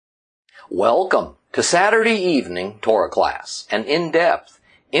Welcome to Saturday evening Torah class, an in-depth,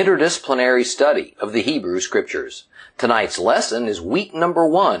 interdisciplinary study of the Hebrew Scriptures. Tonight's lesson is week number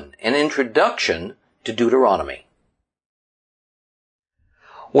 1, an introduction to Deuteronomy.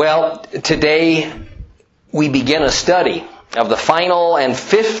 Well, today we begin a study of the final and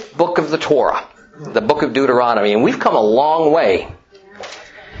 5th book of the Torah, the book of Deuteronomy, and we've come a long way,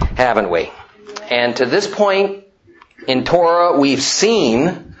 haven't we? And to this point in Torah, we've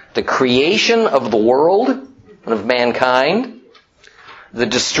seen the creation of the world and of mankind, the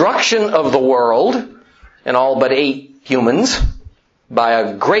destruction of the world and all but 8 humans by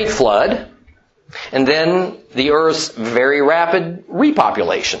a great flood, and then the earth's very rapid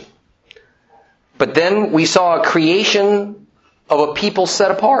repopulation. But then we saw a creation of a people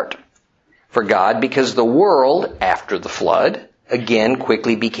set apart for God because the world, after the flood, again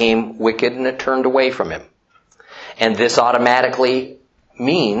quickly became wicked and it turned away from Him. And this automatically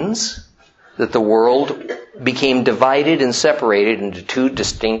means that the world became divided and separated into 2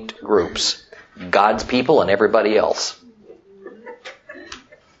 distinct groups, God's people and everybody else.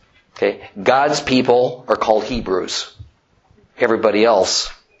 Okay, God's people are called Hebrews. Everybody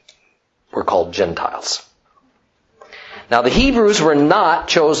else were called Gentiles. Now the Hebrews were not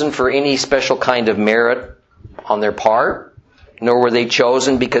chosen for any special kind of merit on their part, nor were they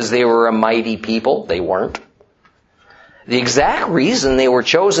chosen because they were a mighty people. They weren't. The exact reason they were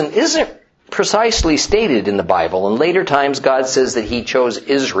chosen isn't precisely stated in the Bible. In later times, God says that He chose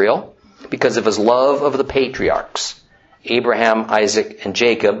Israel because of His love of the patriarchs, Abraham, Isaac, and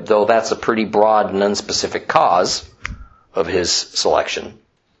Jacob, though that's a pretty broad and unspecific cause of His selection.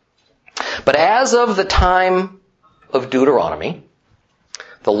 But as of the time of Deuteronomy,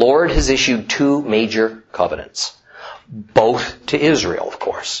 the Lord has issued 2 major covenants, both to Israel, of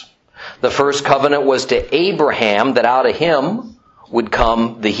course. The first covenant was to Abraham, that out of him would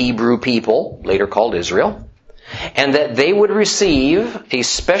come the Hebrew people, later called Israel, and that they would receive a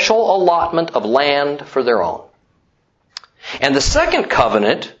special allotment of land for their own. And the second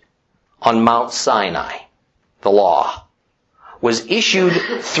covenant on Mount Sinai, the law, was issued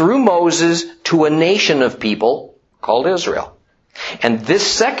through Moses to a nation of people called Israel. And this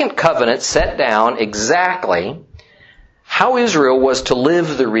second covenant set down exactly how Israel was to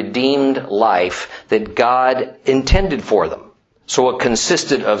live the redeemed life that God intended for them. So it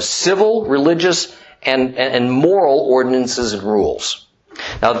consisted of civil, religious, and moral ordinances and rules.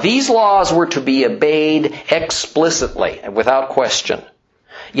 Now these laws were to be obeyed explicitly and without question.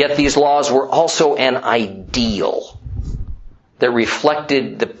 Yet these laws were also an ideal that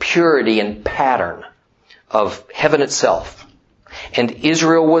reflected the purity and pattern of heaven itself. And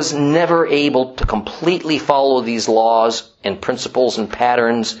Israel was never able to completely follow these laws and principles and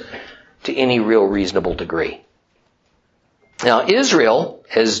patterns to any real reasonable degree. Now Israel,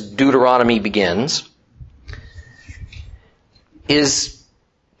 as Deuteronomy begins, is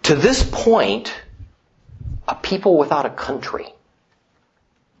to this point a people without a country.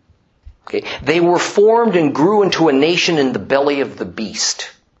 Okay? They were formed and grew into a nation in the belly of the beast,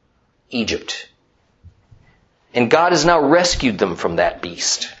 Egypt. And God has now rescued them from that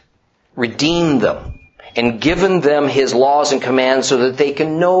beast, redeemed them, and given them His laws and commands so that they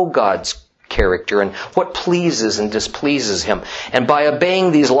can know God's character and what pleases and displeases Him. And by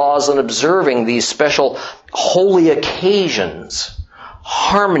obeying these laws and observing these special holy occasions,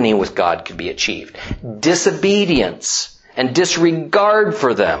 harmony with God could be achieved. Disobedience and disregard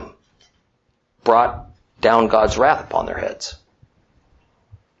for them brought down God's wrath upon their heads.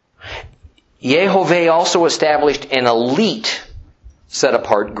 Yehovah also established an elite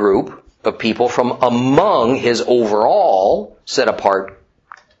set-apart group of people from among His overall set-apart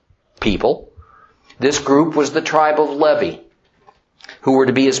people. This group was the tribe of Levi, who were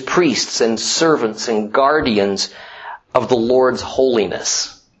to be His priests and servants and guardians of the Lord's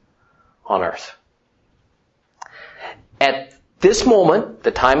holiness on earth. At this moment, the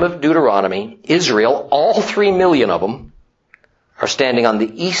time of Deuteronomy, Israel, all 3 million of them, are standing on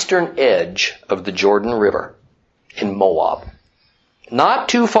the eastern edge of the Jordan River in Moab, not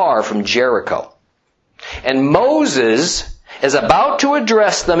too far from Jericho. And Moses is about to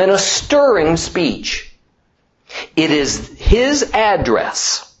address them in a stirring speech. It is his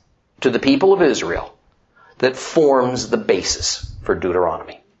address to the people of Israel that forms the basis for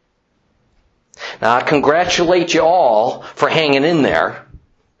Deuteronomy. Now, I congratulate you all for hanging in there,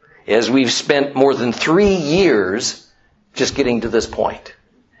 as we've spent more than 3 years just getting to this point.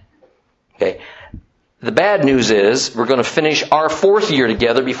 Okay. The bad news is we're going to finish our 4th year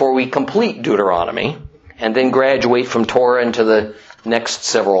together before we complete Deuteronomy and then graduate from Torah into the next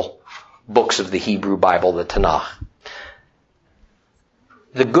several books of the Hebrew Bible, the Tanakh.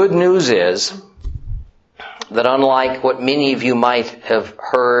 The good news is that unlike what many of you might have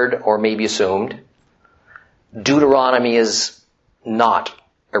heard or maybe assumed, Deuteronomy is not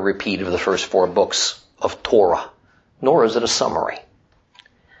a repeat of the first 4 books of Torah, nor is it a summary.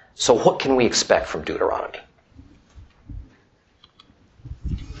 So what can we expect from Deuteronomy?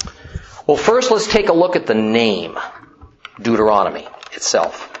 Well, first let's take a look at the name, Deuteronomy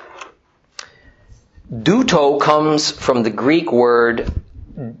itself. Deuto comes from the Greek word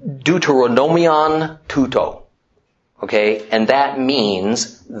Deuteronomion tuto. Okay? And that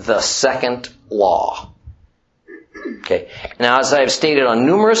means the second law. Okay. Now, as I've stated on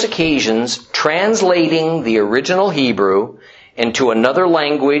numerous occasions, translating the original Hebrew into another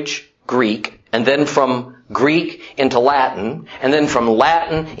language, Greek, and then from Greek into Latin, and then from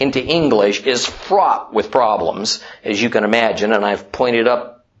Latin into English is fraught with problems, as you can imagine, and I've pointed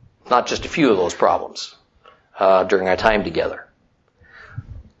up not just a few of those problems during our time together.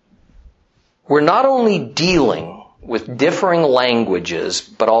 We're not only dealing with differing languages,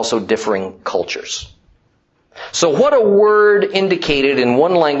 but also differing cultures. So what a word indicated in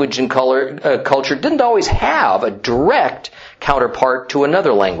one language and culture didn't always have a direct counterpart to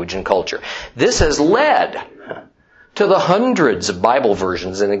another language and culture. This has led to the hundreds of Bible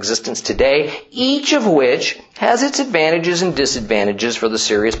versions in existence today, each of which has its advantages and disadvantages for the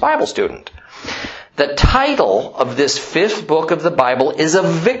serious Bible student. The title of this 5th book of the Bible is a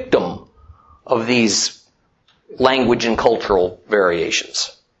victim of these language and cultural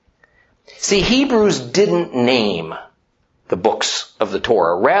variations. See, Hebrews didn't name the books of the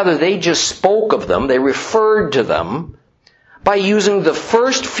Torah. Rather, they just spoke of them, they referred to them by using the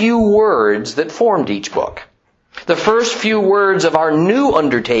first few words that formed each book. The first few words of our new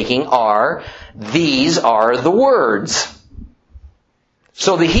undertaking are, these are the words.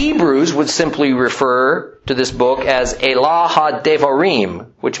 So the Hebrews would simply refer to this book as Elah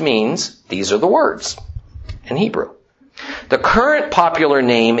HaDevarim, which means, these are the words in Hebrew. The current popular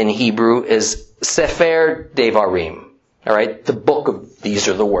name in Hebrew is Sefer Devarim. All right, the book of these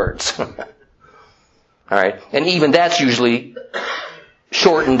are the words. All right, and even that's usually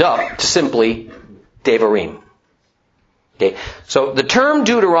shortened up to simply Devarim. Okay, so the term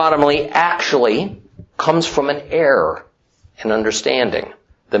Deuteronomy actually comes from an error in understanding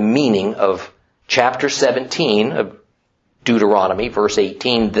the meaning of chapter 17 of Deuteronomy, verse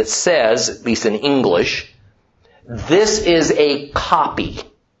 18, that says, at least in English, this is a copy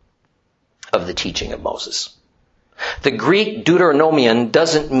of the teaching of Moses. The Greek Deuteronomion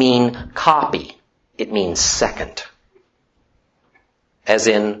doesn't mean copy. It means second. As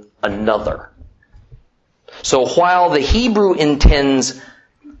in another. So while the Hebrew intends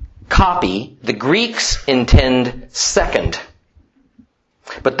copy, the Greeks intend second.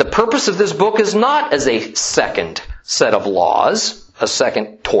 But the purpose of this book is not as a second set of laws, a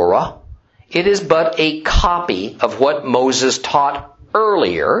second Torah. It is but a copy of what Moses taught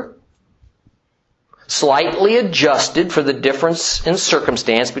earlier, slightly adjusted for the difference in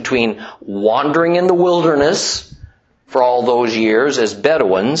circumstance between wandering in the wilderness for all those years as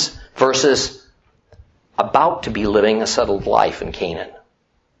Bedouins versus about to be living a settled life in Canaan.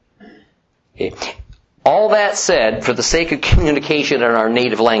 Okay. All that said, for the sake of communication in our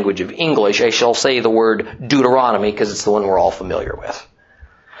native language of English, I shall say the word Deuteronomy because it's the one we're all familiar with.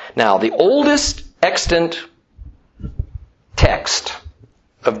 Now, the oldest extant text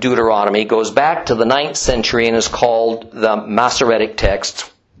of Deuteronomy goes back to the 9th century and is called the Masoretic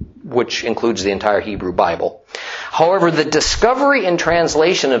text, which includes the entire Hebrew Bible. However, the discovery and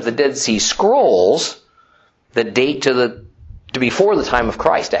translation of the Dead Sea Scrolls that date to before the time of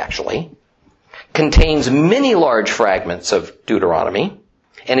Christ, actually, contains many large fragments of Deuteronomy,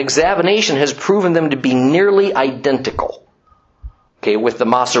 and examination has proven them to be nearly identical, okay, with the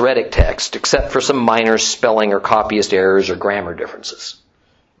Masoretic text, except for some minor spelling or copyist errors or grammar differences.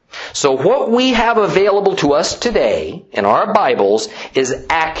 So what we have available to us today in our Bibles is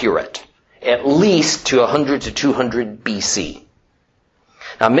accurate, at least to 100 to 200 BC.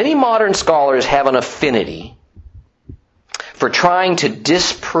 Now, many modern scholars have an affinity for trying to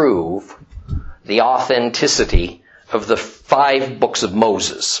disprove the authenticity of the 5 books of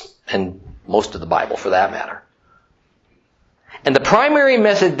Moses, and most of the Bible for that matter. And the primary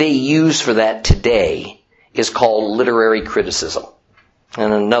method they use for that today is called literary criticism,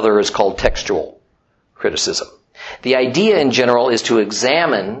 and another is called textual criticism. The idea in general is to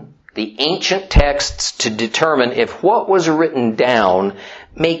examine the ancient texts to determine if what was written down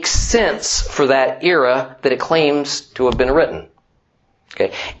makes sense for that era that it claims to have been written.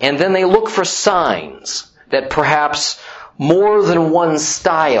 Okay. And then they look for signs that perhaps more than one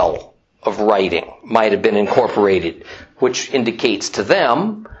style of writing might have been incorporated which indicates to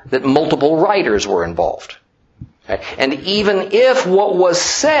them that multiple writers were involved. And even if what was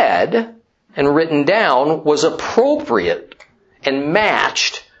said and written down was appropriate and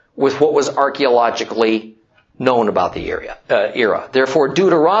matched with what was archaeologically known about the era. Therefore,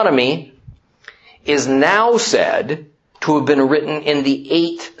 Deuteronomy is now said to have been written in the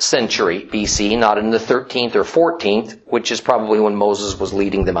 8th century BC, not in the 13th or 14th, which is probably when Moses was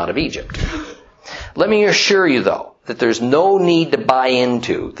leading them out of Egypt. Let me assure you, though, that there's no need to buy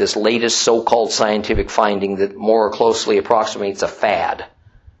into this latest so-called scientific finding that more closely approximates a fad.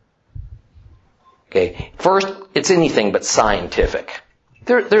 Okay, first, it's anything but scientific.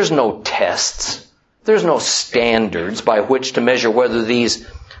 There's no tests. There's no standards by which to measure whether these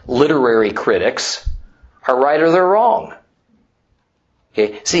literary critics are right or they're wrong.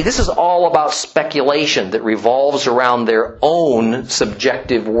 Okay, see, this is all about speculation that revolves around their own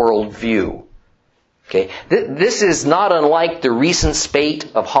subjective worldview. Okay, this is not unlike the recent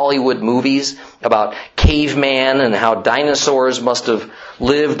spate of Hollywood movies about caveman and how dinosaurs must have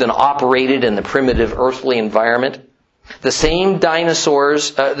lived and operated in the primitive earthly environment. The same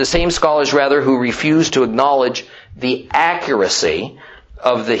scholars who refuse to acknowledge the accuracy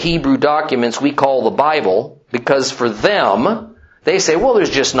of the Hebrew documents we call the Bible, because for them, they say, well, there's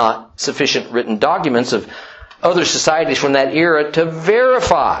just not sufficient written documents of other societies from that era to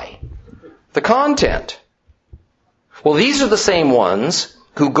verify the content. Well, these are the same ones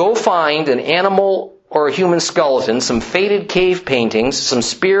who go find an animal or a human skeleton, some faded cave paintings, some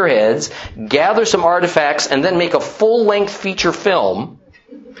spearheads, gather some artifacts, and then make a full-length feature film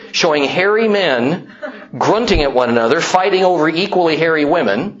showing hairy men grunting at one another, fighting over equally hairy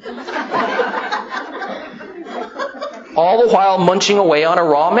women, all the while munching away on a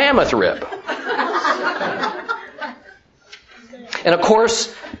raw mammoth rib. And of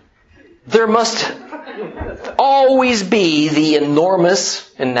course, there must always be the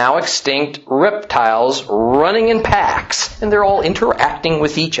enormous and now extinct reptiles running in packs, and they're all interacting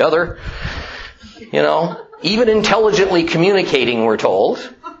with each other, even intelligently communicating, we're told.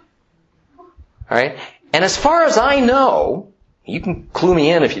 All right? And as far as I know, you can clue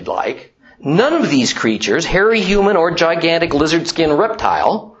me in if you'd like, none of these creatures, hairy human or gigantic lizard skin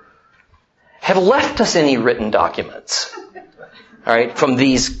reptile, have left us any written documents. All right, from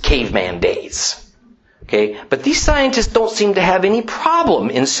these caveman days. Okay, but these scientists don't seem to have any problem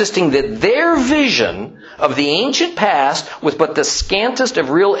insisting that their vision of the ancient past with but the scantest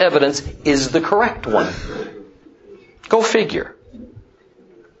of real evidence is the correct one. Go figure.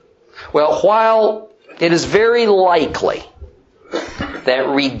 Well, while it is very likely that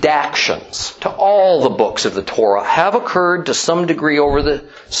redactions to all the books of the Torah have occurred to some degree over the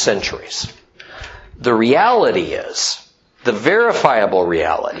centuries, the reality is, the verifiable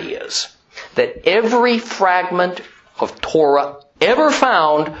reality is, that every fragment of Torah ever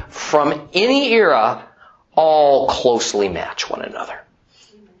found from any era all closely match one another.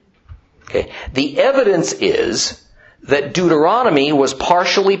 Okay. The evidence is that Deuteronomy was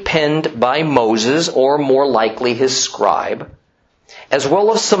partially penned by Moses, or more likely his scribe, as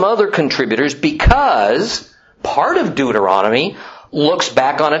well as some other contributors, because part of Deuteronomy looks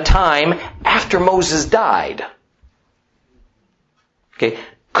back on a time after Moses died. Okay.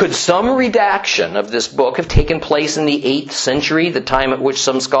 Could some redaction of this book have taken place in the 8th century, the time at which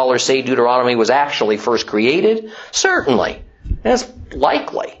some scholars say Deuteronomy was actually first created? Certainly. That's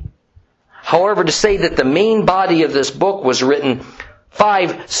likely. However, to say that the main body of this book was written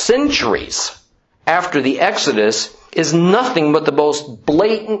 5 centuries after the Exodus is nothing but the most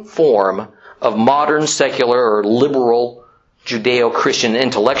blatant form of modern secular or liberal Judeo-Christian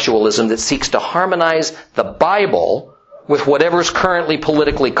intellectualism that seeks to harmonize the Bible with whatever's currently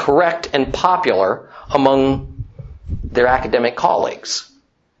politically correct and popular among their academic colleagues.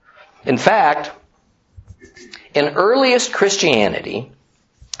 In fact, in earliest Christianity,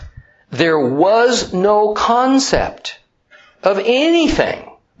 there was no concept of anything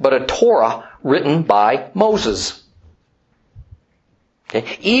but a Torah written by Moses.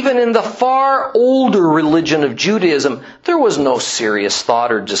 Okay? Even in the far older religion of Judaism, there was no serious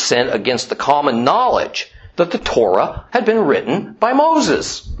thought or dissent against the common knowledge that the Torah had been written by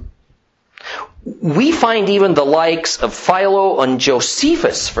Moses. We find even the likes of Philo and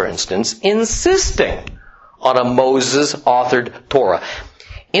Josephus, for instance, insisting on a Moses-authored Torah.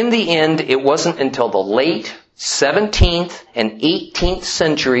 In the end, it wasn't until the late 17th and 18th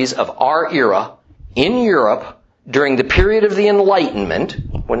centuries of our era in Europe, during the period of the Enlightenment,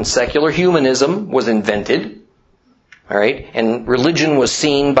 when secular humanism was invented, all right, and religion was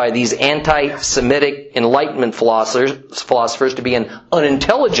seen by these anti-Semitic Enlightenment philosophers to be an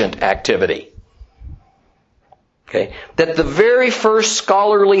unintelligent activity. Okay? That the very first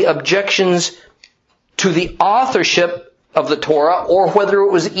scholarly objections to the authorship of the Torah, or whether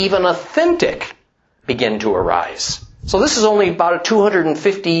it was even authentic, begin to arise. So this is only about a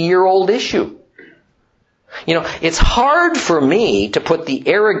 250-year-old issue. You know, it's hard for me to put the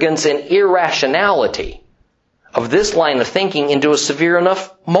arrogance and irrationality of this line of thinking into a severe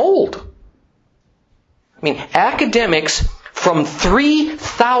enough mold. I mean, academics from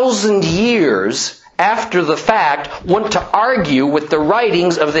 3,000 years after the fact want to argue with the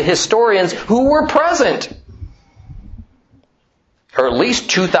writings of the historians who were present. Or at least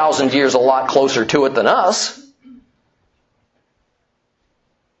 2,000 years a lot closer to it than us.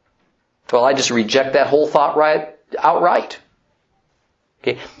 Well, I just reject that whole thought outright.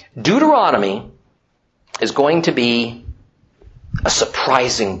 Okay. Deuteronomy is going to be a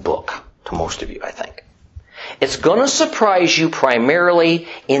surprising book to most of you, I think. It's going to surprise you primarily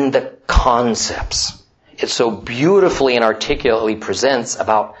in the concepts it so beautifully and articulately presents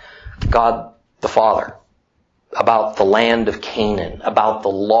about God the Father, about the land of Canaan, about the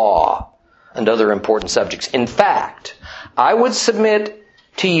law, and other important subjects. In fact, I would submit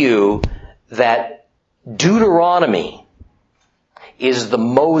to you that Deuteronomy is the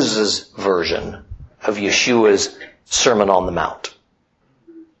Moses version of Yeshua's Sermon on the Mount.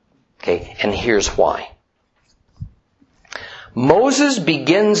 Okay, and here's why. Moses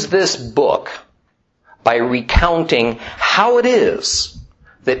begins this book by recounting how it is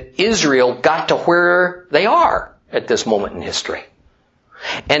that Israel got to where they are at this moment in history.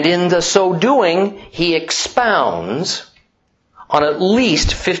 And in the so doing, he expounds on at least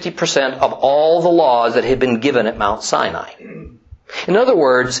 50% of all the laws that had been given at Mount Sinai. In other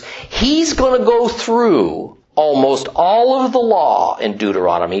words, he's going to go through almost all of the law in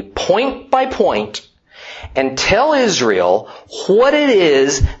Deuteronomy, point by point, and tell Israel what it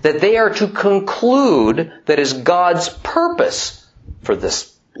is that they are to conclude that is God's purpose for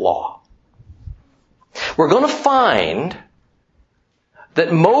this law. We're going to find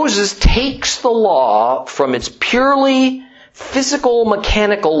that Moses takes the law from its purely physical,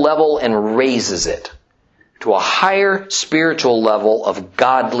 mechanical level and raises it to a higher spiritual level of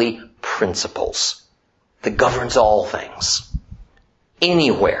godly principles that governs all things,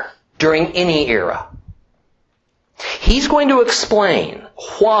 anywhere, during any era. He's going to explain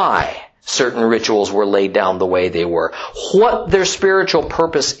why certain rituals were laid down the way they were, what their spiritual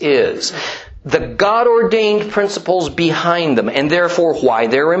purpose is, the God-ordained principles behind them, and therefore why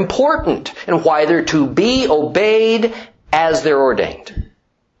they're important, and why they're to be obeyed as they're ordained.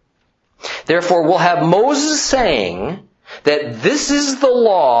 Therefore, we'll have Moses saying that this is the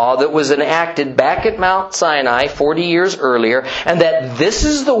law that was enacted back at Mount Sinai 40 years earlier, and that this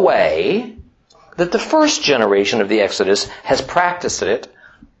is the way that the first generation of the Exodus has practiced it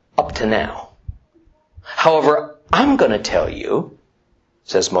up to now. However, I'm going to tell you,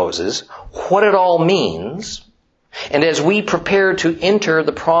 says Moses, what it all means. And as we prepare to enter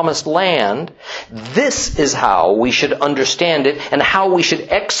the promised land, this is how we should understand it and how we should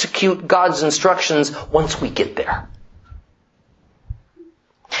execute God's instructions once we get there.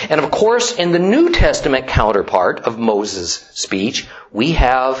 And of course, in the New Testament counterpart of Moses' speech, we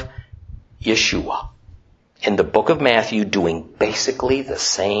have Yeshua in the book of Matthew doing basically the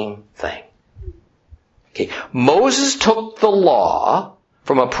same thing. Okay. Moses took the law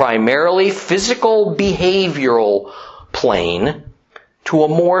from a primarily physical, behavioral plane to a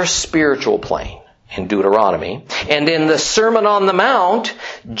more spiritual plane in Deuteronomy. And in the Sermon on the Mount,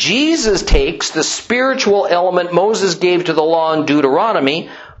 Jesus takes the spiritual element Moses gave to the law in Deuteronomy,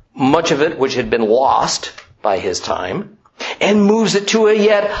 much of it which had been lost by his time, and moves it to a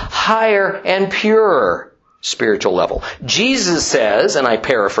yet higher and purer spiritual level. Jesus says, and I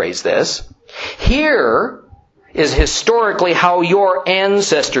paraphrase this, here is historically how your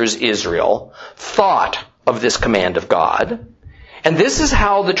ancestors, Israel, thought of this command of God. And this is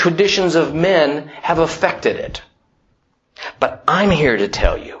how the traditions of men have affected it. But I'm here to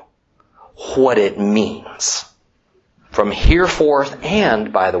tell you what it means from here forth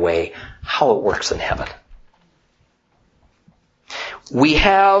and, by the way, how it works in heaven. We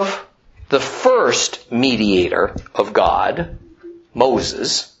have the first mediator of God,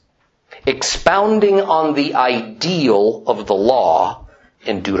 Moses, expounding on the ideal of the law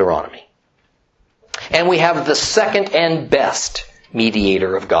in Deuteronomy. And we have the second and best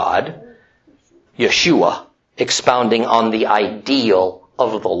mediator of God, Yeshua, expounding on the ideal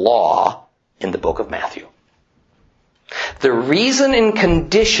of the law in the book of Matthew. The reason and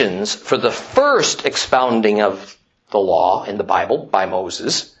conditions for the first expounding of the law in the Bible by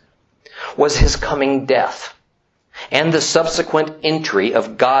Moses was his coming death and the subsequent entry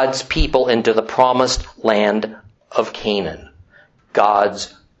of God's people into the promised land of Canaan,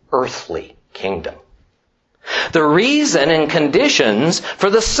 God's earthly kingdom. The reason and conditions for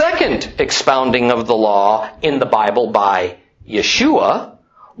the second expounding of the law in the Bible by Yeshua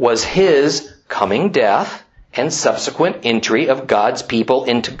was his coming death and subsequent entry of God's people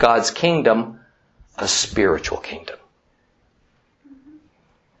into God's kingdom, a spiritual kingdom.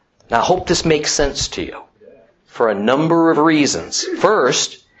 Now, I hope this makes sense to you for a number of reasons.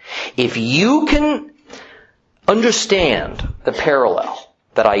 First, if you can understand the parallel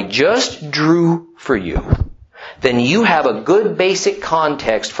that I just drew for you, then you have a good basic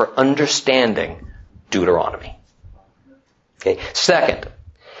context for understanding Deuteronomy. Okay. Second,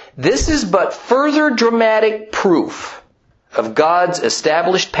 this is but further dramatic proof of God's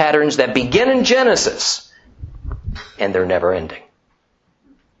established patterns that begin in Genesis, and they're never ending.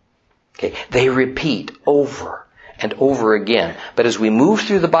 Okay. They repeat over and over again. But as we move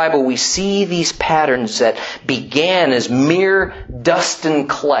through the Bible, we see these patterns that began as mere dust and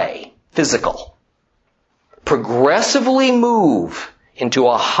clay, physical, progressively move into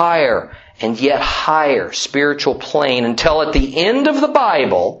a higher and yet higher spiritual plane until at the end of the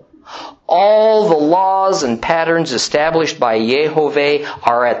Bible, all the laws and patterns established by Yehovah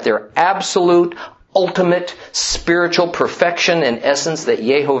are at their absolute, ultimate spiritual perfection and essence that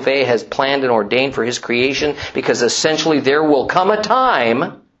Yehovah has planned and ordained for his creation, because essentially there will come a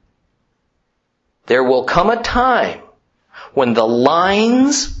time when the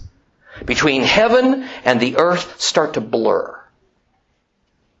lines between heaven and the earth start to blur.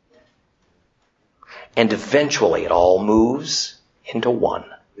 And eventually it all moves into one.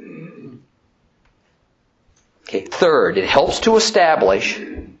 Okay. Third, it helps to establish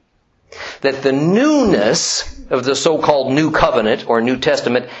that the newness of the so-called New Covenant or New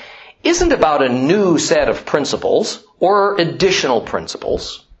Testament isn't about a new set of principles or additional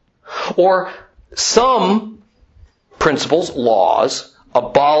principles or some principles, laws,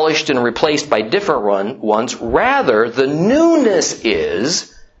 abolished and replaced by different ones. Rather, the newness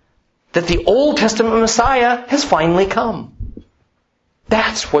is that the Old Testament Messiah has finally come.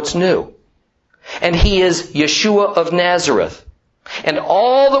 That's what's new. And he is Yeshua of Nazareth. And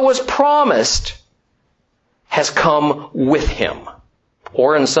all that was promised has come with him.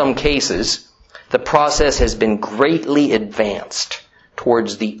 Or in some cases, the process has been greatly advanced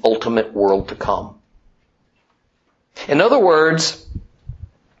towards the ultimate world to come. In other words,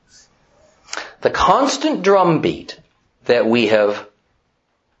 the constant drumbeat that we have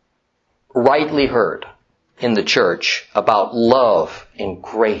rightly heard in the church about love and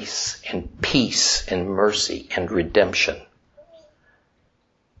grace and peace and mercy and redemption.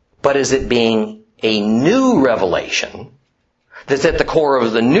 But is it being a new revelation that's at the core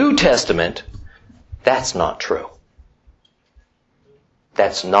of the New Testament? That's not true.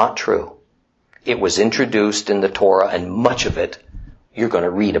 That's not true. It was introduced in the Torah, and much of it you're going to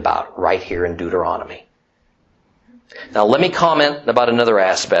read about right here in Deuteronomy. Now let me comment about another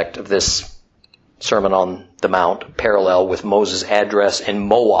aspect of this Sermon on the Mount, parallel with Moses' address in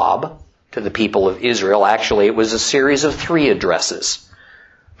Moab to the people of Israel. Actually, it was a series of 3 addresses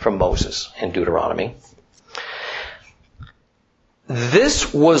from Moses in Deuteronomy.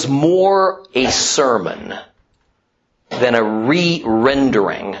 This was more a sermon than a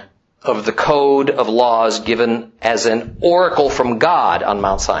re-rendering of the code of laws given as an oracle from God on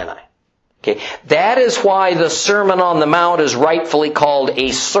Mount Sinai. Okay, that is why the Sermon on the Mount is rightfully called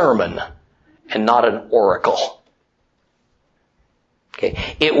a sermon and not an oracle.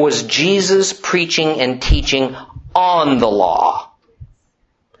 Okay, it was Jesus preaching and teaching on the law,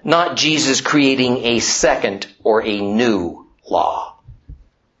 not Jesus creating a second or a new law.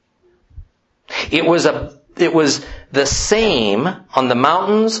 It was the same on the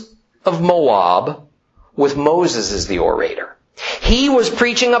mountains of Moab with Moses as the orator. He was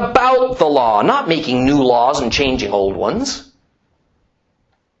preaching about the law, not making new laws and changing old ones.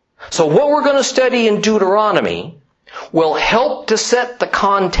 So what we're going to study in Deuteronomy will help to set the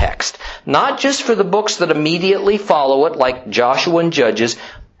context, not just for the books that immediately follow it, like Joshua and Judges,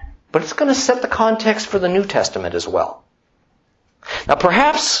 but it's going to set the context for the New Testament as well. Now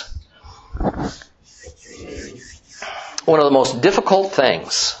perhaps one of the most difficult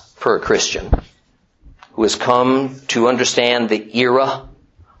things for a Christian who has come to understand the era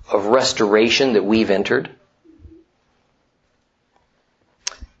of restoration that we've entered,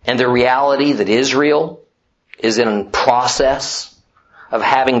 and the reality that Israel is in process of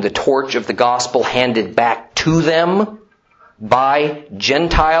having the torch of the gospel handed back to them by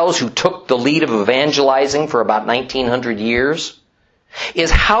Gentiles who took the lead of evangelizing for about 1900 years,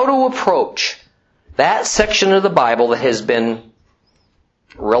 is how to approach that section of the Bible that has been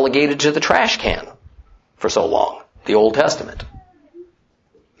relegated to the trash can for so long, the Old Testament.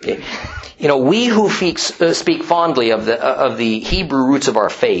 Okay. We who speak fondly of the Hebrew roots of our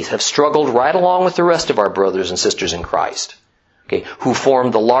faith have struggled right along with the rest of our brothers and sisters in Christ, okay, who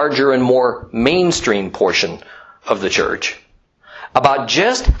form the larger and more mainstream portion of the church, about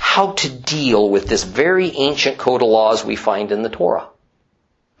just how to deal with this very ancient code of laws we find in the Torah.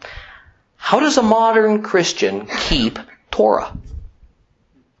 How does a modern Christian keep Torah?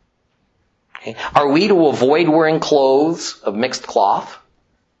 Okay. Are we to avoid wearing clothes of mixed cloth?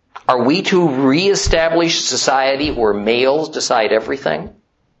 Are we to reestablish a society where males decide everything?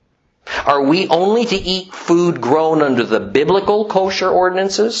 Are we only to eat food grown under the biblical kosher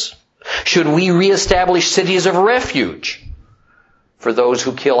ordinances? Should we reestablish cities of refuge for those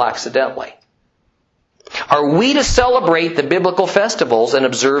who kill accidentally? Are we to celebrate the biblical festivals and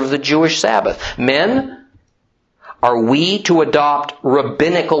observe the Jewish Sabbath? Men, are we to adopt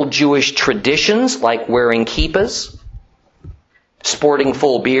rabbinical Jewish traditions like wearing kippahs, sporting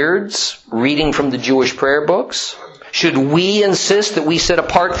full beards, reading from the Jewish prayer books? Should we insist that we sit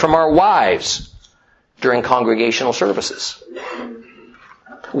apart from our wives during congregational services?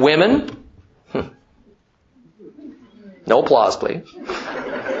 Women? No applause, please.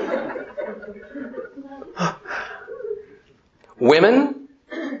 Women,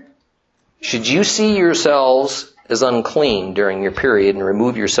 should you see yourselves as unclean during your period and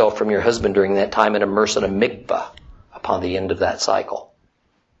remove yourself from your husband during that time and immerse in a mikvah upon the end of that cycle?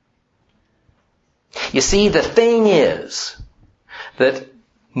 You see, the thing is that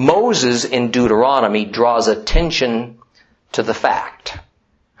Moses in Deuteronomy draws attention to the fact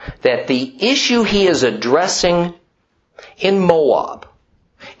that the issue he is addressing in Moab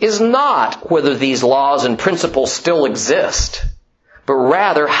is not whether these laws and principles still exist, but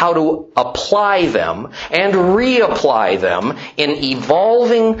rather how to apply them and reapply them in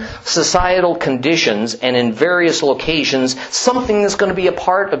evolving societal conditions and in various locations, something that's going to be a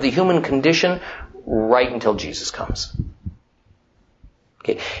part of the human condition right until Jesus comes.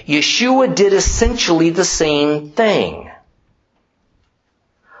 Okay. Yeshua did essentially the same thing.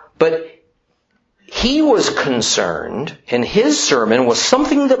 But he was concerned, and his sermon was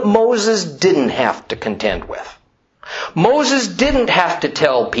something that Moses didn't have to contend with. Moses didn't have to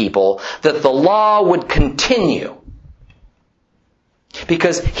tell people that the law would continue,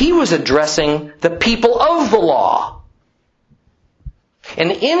 because he was addressing the people of the law.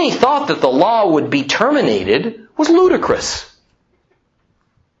 And any thought that the law would be terminated was ludicrous.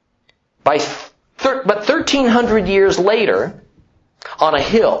 But 1,300 years later, on a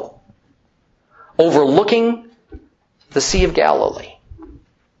hill overlooking the Sea of Galilee,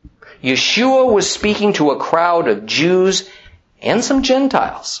 Yeshua was speaking to a crowd of Jews and some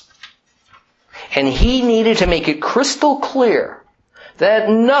Gentiles. And he needed to make it crystal clear that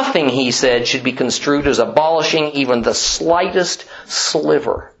nothing he said should be construed as abolishing even the slightest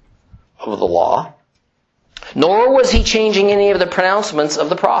sliver of the law, nor was he changing any of the pronouncements of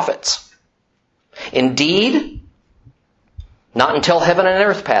the prophets. Indeed, not until heaven and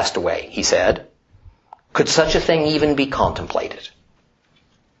earth passed away, he said, could such a thing even be contemplated.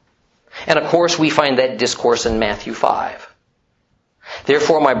 And of course, we find that discourse in Matthew 5.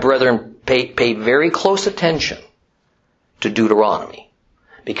 Therefore, my brethren, pay very close attention to Deuteronomy,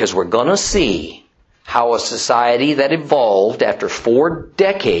 because we're going to see how a society that evolved after 4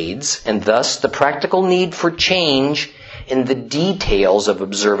 decades, and thus the practical need for change in the details of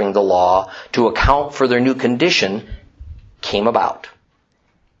observing the law to account for their new condition, came about.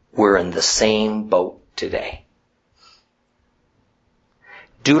 We're in the same boat today.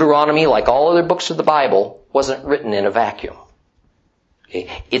 Deuteronomy, like all other books of the Bible, wasn't written in a vacuum. Okay?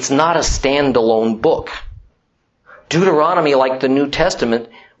 It's not a standalone book. Deuteronomy, like the New Testament,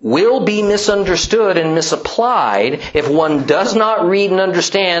 will be misunderstood and misapplied if one does not read and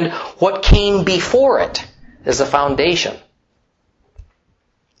understand what came before it as a foundation.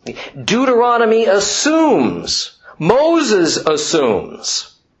 Deuteronomy assumes, Moses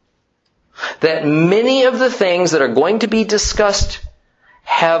assumes, that many of the things that are going to be discussed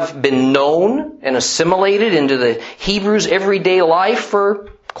have been known and assimilated into the Hebrews' everyday life for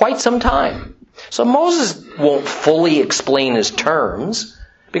quite some time. So Moses won't fully explain his terms,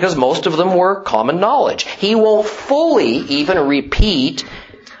 because most of them were common knowledge. He won't fully even repeat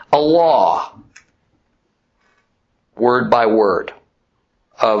a law, word by word,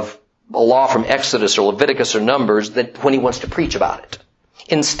 of a law from Exodus or Leviticus or Numbers that when he wants to preach about it.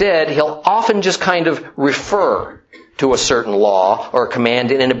 Instead, he'll often just kind of refer to a certain law or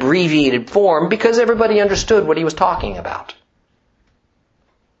command in an abbreviated form because everybody understood what he was talking about.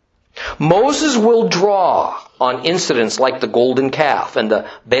 Moses will draw on incidents like the golden calf and the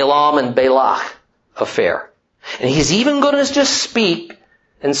Balaam and Balak affair. And he's even going to just speak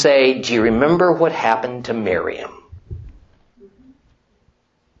and say, do you remember what happened to Miriam?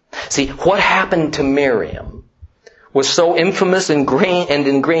 See, what happened to Miriam was so infamous and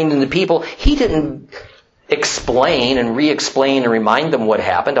ingrained in the people, he didn't explain and re-explain and remind them what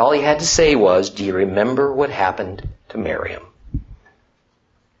happened. All he had to say was, do you remember what happened to Miriam?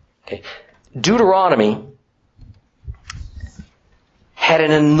 Okay. Deuteronomy had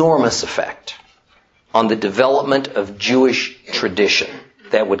an enormous effect on the development of Jewish tradition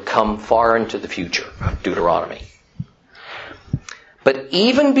that would come far into the future of Deuteronomy. But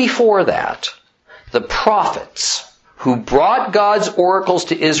even before that, the prophets who brought God's oracles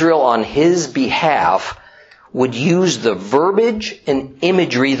to Israel on his behalf would use the verbiage and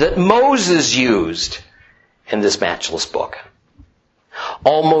imagery that Moses used in this matchless book.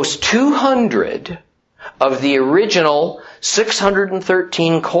 Almost 200 of the original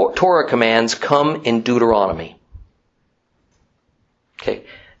 613 Torah commands come in Deuteronomy. Okay.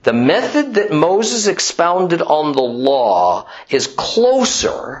 The method that Moses expounded on the law is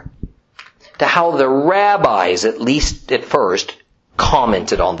closer to how the rabbis, at least at first,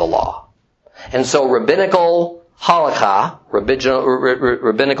 commented on the law. And so rabbinical halakha,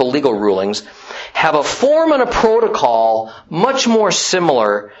 rabbinical legal rulings, have a form and a protocol much more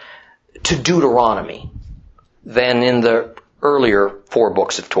similar to Deuteronomy than in the earlier 4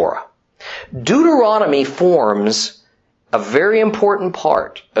 books of Torah. Deuteronomy forms a very important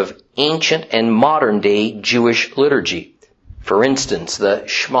part of ancient and modern day Jewish liturgy. For instance, the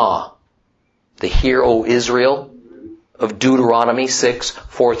Shema, the Hear, O Israel, of Deuteronomy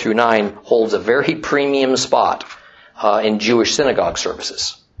 6:4-9 holds a very premium spot in Jewish synagogue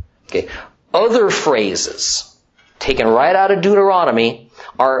services. Okay. Other phrases taken right out of Deuteronomy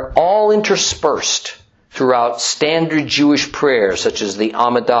are all interspersed throughout standard Jewish prayers such as the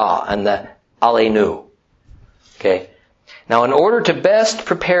Amidah and the Aleinu. Okay. Now, in order to best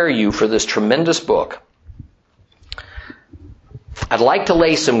prepare you for this tremendous book, I'd like to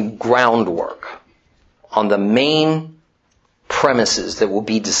lay some groundwork on the main premises that will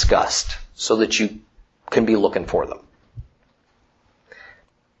be discussed so that you can be looking for them.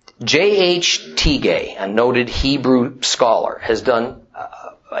 J.H. Tigay, a noted Hebrew scholar, has done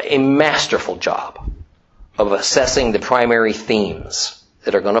a masterful job of assessing the primary themes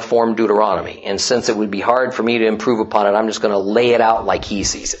that are going to form Deuteronomy. And since it would be hard for me to improve upon it, I'm just going to lay it out like he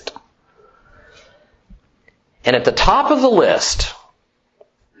sees it. And at the top of the list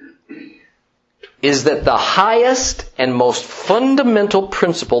is that the highest and most fundamental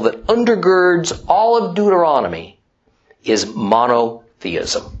principle that undergirds all of Deuteronomy is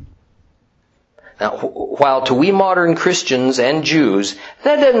monotheism. Now, while to we modern Christians and Jews,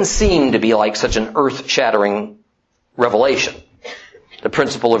 that doesn't seem to be like such an earth-shattering revelation, the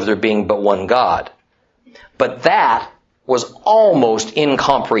principle of there being but one God. But that was almost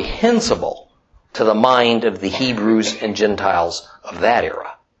incomprehensible to the mind of the Hebrews and Gentiles of that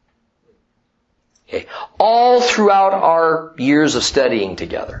era. Okay. All throughout our years of studying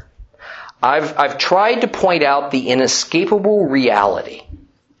together, I've tried to point out the inescapable reality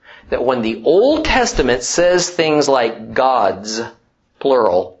that when the Old Testament says things like gods,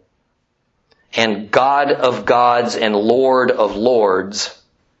 plural, and God of gods and Lord of lords,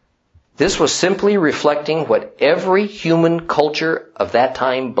 this was simply reflecting what every human culture of that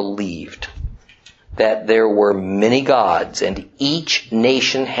time believed. That there were many gods, and each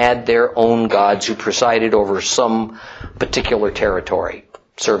nation had their own gods who presided over some particular territory,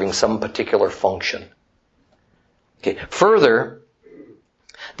 serving some particular function. Okay. Further,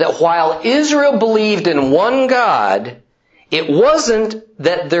 that while Israel believed in one God, it wasn't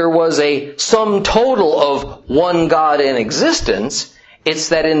that there was a sum total of one God in existence. It's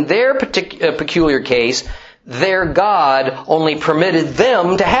that in their peculiar case, their God only permitted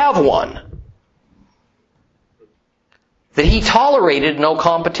them to have one. That he tolerated no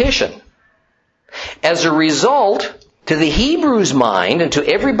competition. As a result, to the Hebrews' mind and to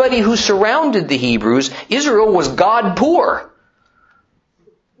everybody who surrounded the Hebrews, Israel was God poor.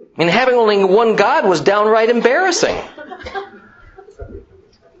 I mean, having only one God was downright embarrassing.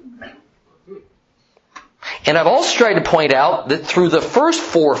 And I've also tried to point out that through the first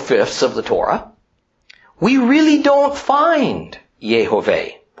 4/5 of the Torah, we really don't find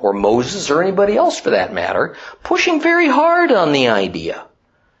Yehovah, or Moses, or anybody else for that matter, pushing very hard on the idea.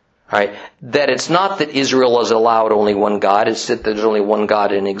 Right? That it's not that Israel is allowed only one God, it's that there's only one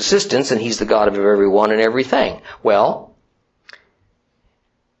God in existence, and he's the God of everyone and everything. Well,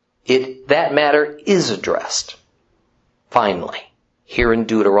 that matter is addressed, finally, here in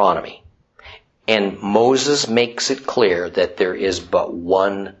Deuteronomy. And Moses makes it clear that there is but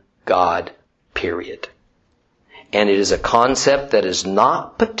one God, period. And it is a concept that is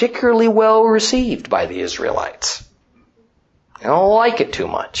not particularly well received by the Israelites. They don't like it too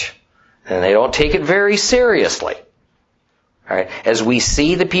much. And they don't take it very seriously. All right. As we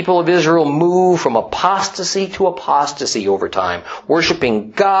see the people of Israel move from apostasy to apostasy over time,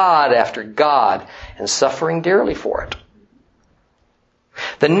 worshiping God after God and suffering dearly for it.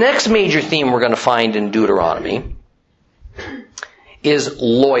 The next major theme we're going to find in Deuteronomy is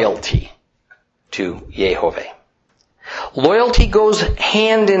loyalty to Yehovah. Loyalty goes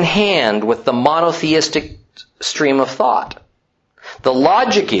hand in hand with the monotheistic stream of thought. The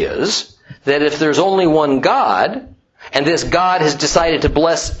logic is that if there's only one God, and this God has decided to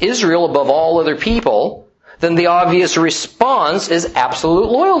bless Israel above all other people, then the obvious response is absolute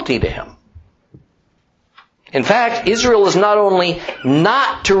loyalty to Him. In fact, Israel is not only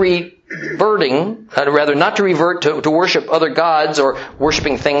not to revert to worship other gods or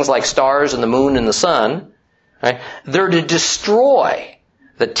worshiping things like stars and the moon and the sun. Right? They're to destroy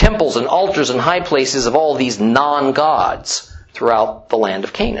the temples and altars and high places of all these non-gods throughout the land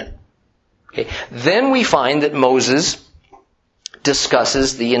of Canaan. Okay. Then we find that Moses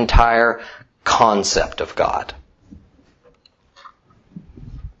discusses the entire concept of God.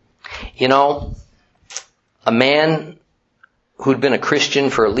 You know, a man who'd been a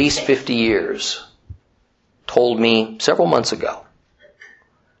Christian for at least 50 years told me several months ago,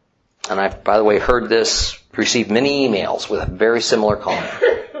 and I've, by the way, heard this, received many emails with a very similar comment,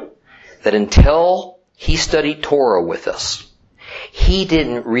 that until he studied Torah with us, he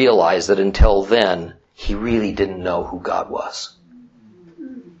didn't realize that until then, he really didn't know who God was.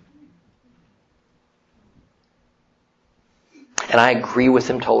 And I agree with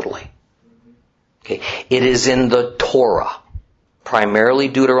him totally. Okay. It is in the Torah, primarily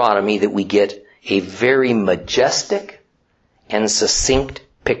Deuteronomy, that we get a very majestic and succinct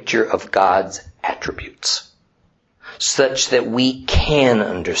picture of God's attributes, such that we can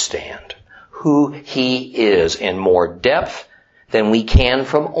understand who He is in more depth than we can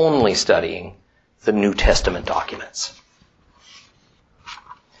from only studying the New Testament documents.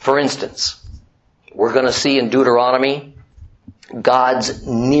 For instance, we're going to see in Deuteronomy God's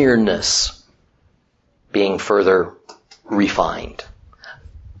nearness being further refined.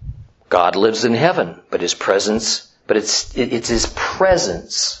 God lives in heaven, but it's His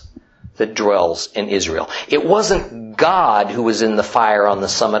presence that dwells in Israel. It wasn't God who was in the fire on the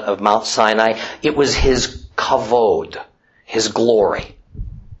summit of Mount Sinai. It was His kavod, His glory.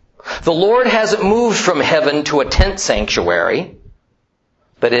 The Lord hasn't moved from heaven to a tent sanctuary,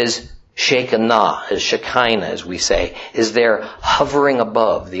 but is Shekinah, as we say, is there hovering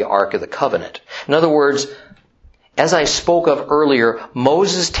above the Ark of the Covenant. In other words, as I spoke of earlier,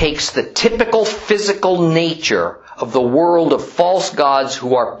 Moses takes the typical physical nature of the world of false gods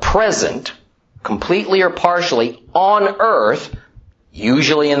who are present, completely or partially, on earth,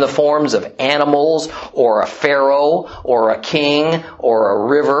 usually in the forms of animals, or a pharaoh, or a king, or a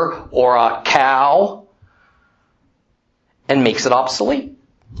river, or a cow, and makes it obsolete.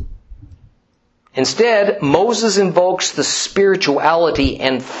 Instead, Moses invokes the spirituality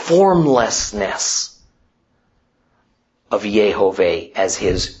and formlessness of Yehovah as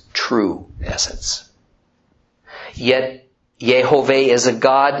His true essence. Yet, Yehovah is a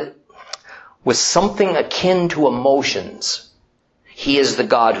God with something akin to emotions. He is the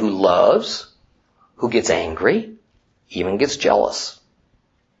God who loves, who gets angry, even gets jealous.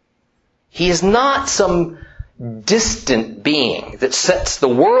 He is not some distant being that sets the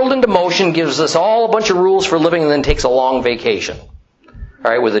world into motion, gives us all a bunch of rules for living, and then takes a long vacation.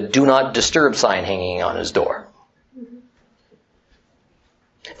 All right, with a do not disturb sign hanging on his door.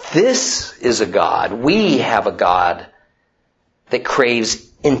 This is a God. We have a God that craves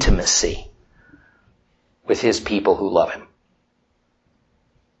intimacy with His people who love Him.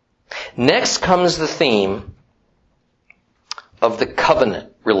 Next comes the theme of the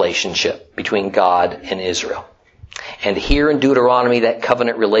covenant relationship between God and Israel. And here in Deuteronomy, that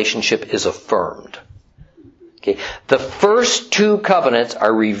covenant relationship is affirmed. Okay. The first two covenants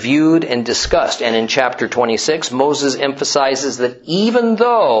are reviewed and discussed. And in chapter 26, Moses emphasizes that even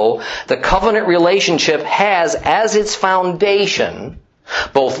though the covenant relationship has as its foundation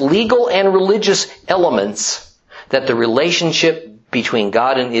both legal and religious elements, that the relationship between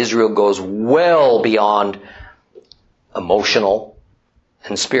God and Israel goes well beyond emotional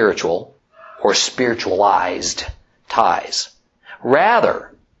and spiritual or spiritualized ties. Rather,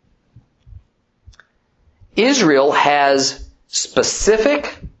 Israel has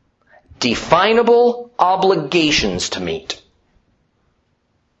specific, definable obligations to meet.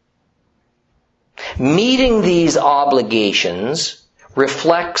 Meeting these obligations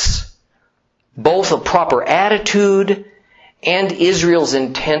reflects both a proper attitude and Israel's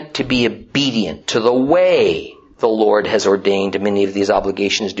intent to be obedient to the way the Lord has ordained many of these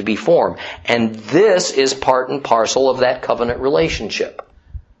obligations to be formed. And this is part and parcel of that covenant relationship.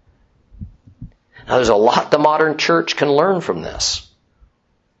 Now, there's a lot the modern church can learn from this.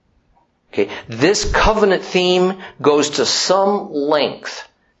 Okay, this covenant theme goes to some length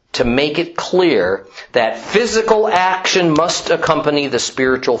to make it clear that physical action must accompany the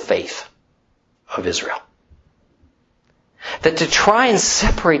spiritual faith of Israel. That to try and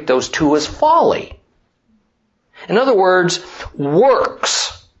separate those two is folly. In other words,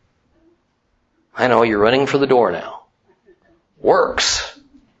 works. I know you're running for the door now. Works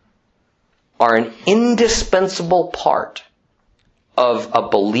are an indispensable part of a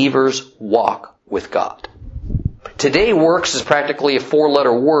believer's walk with God. Today, works is practically a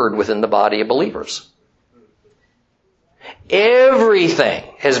 4-letter word within the body of believers. Everything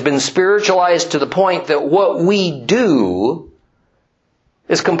has been spiritualized to the point that what we do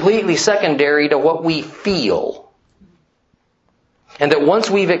is completely secondary to what we feel. And that once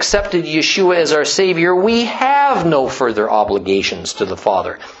we've accepted Yeshua as our Savior, we have no further obligations to the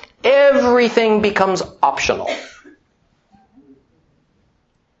Father. Everything becomes optional.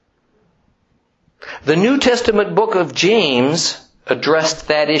 The New Testament book of James addressed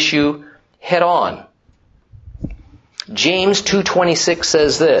that issue head on. James 2:26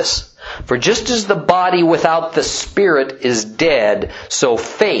 says this, "For just as the body without the spirit is dead, so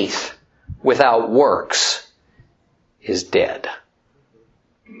faith without works is dead."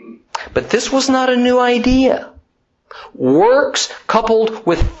 But this was not a new idea. Works coupled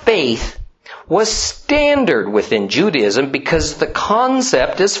with faith was standard within Judaism because the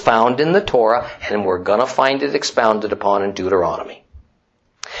concept is found in the Torah, and we're going to find it expounded upon in Deuteronomy.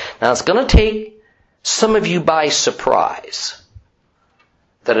 Now, it's going to take some of you by surprise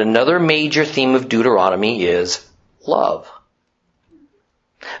that another major theme of Deuteronomy is love.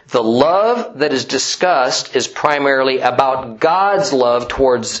 The love that is discussed is primarily about God's love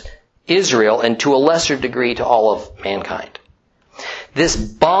towards Israel and to a lesser degree to all of mankind. This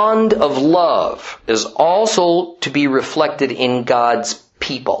bond of love is also to be reflected in God's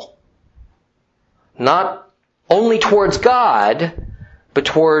people. Not only towards God, but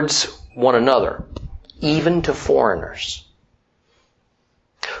towards one another, even to foreigners.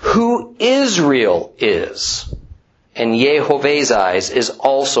 Who Israel is, in Yehovah's eyes, is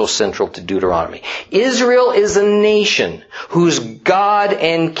also central to Deuteronomy. Israel is a nation whose God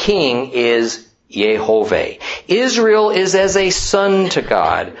and King is Yehovah. Israel is as a son to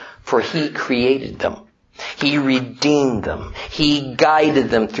God, for He created them. He redeemed them. He guided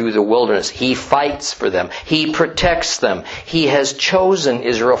them through the wilderness. He fights for them. He protects them. He has chosen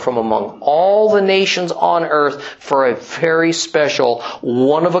Israel from among all the nations on earth for a very special,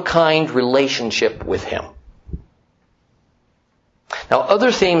 one-of-a-kind relationship with Him. Now,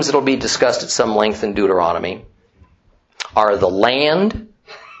 other themes that will be discussed at some length in Deuteronomy are the land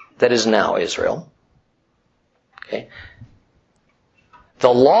that is now Israel. Okay.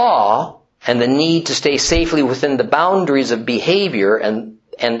 The law and the need to stay safely within the boundaries of behavior and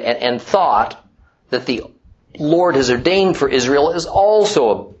thought that the Lord has ordained for Israel is also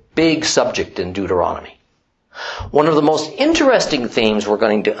a big subject in Deuteronomy. One of the most interesting themes we're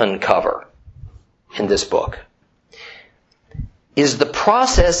going to uncover in this book is the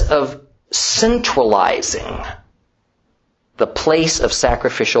process of centralizing the place of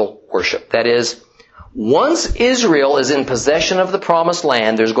sacrificial worship. That is, once Israel is in possession of the promised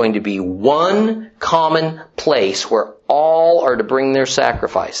land, there's going to be one common place where all are to bring their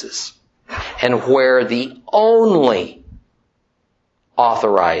sacrifices, and where the only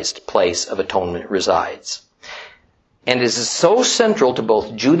authorized place of atonement resides. And it is so central to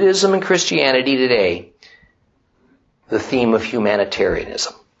both Judaism and Christianity today, the theme of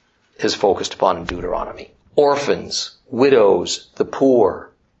humanitarianism is focused upon in Deuteronomy. Orphans, widows, the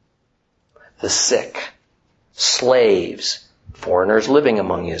poor, the sick, slaves, foreigners living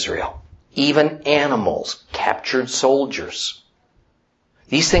among Israel, even animals, captured soldiers.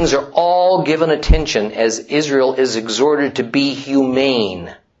 These things are all given attention as Israel is exhorted to be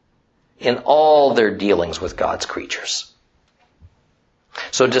humane in all their dealings with God's creatures.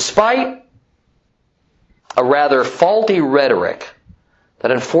 So despite a rather faulty rhetoric that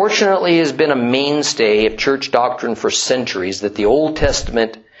unfortunately has been a mainstay of church doctrine for centuries, that the Old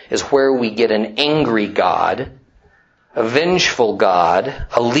Testament is where we get an angry God, a vengeful God,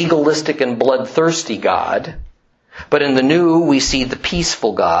 a legalistic and bloodthirsty God, But in the New, we see the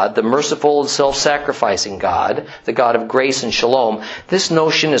peaceful God, the merciful and self-sacrificing God, the God of grace and shalom. This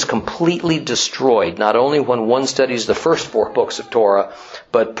notion is completely destroyed, not only when one studies the first 4 books of Torah,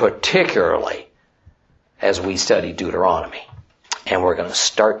 but particularly as we study Deuteronomy. And we're going to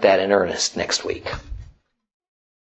start that in earnest next week.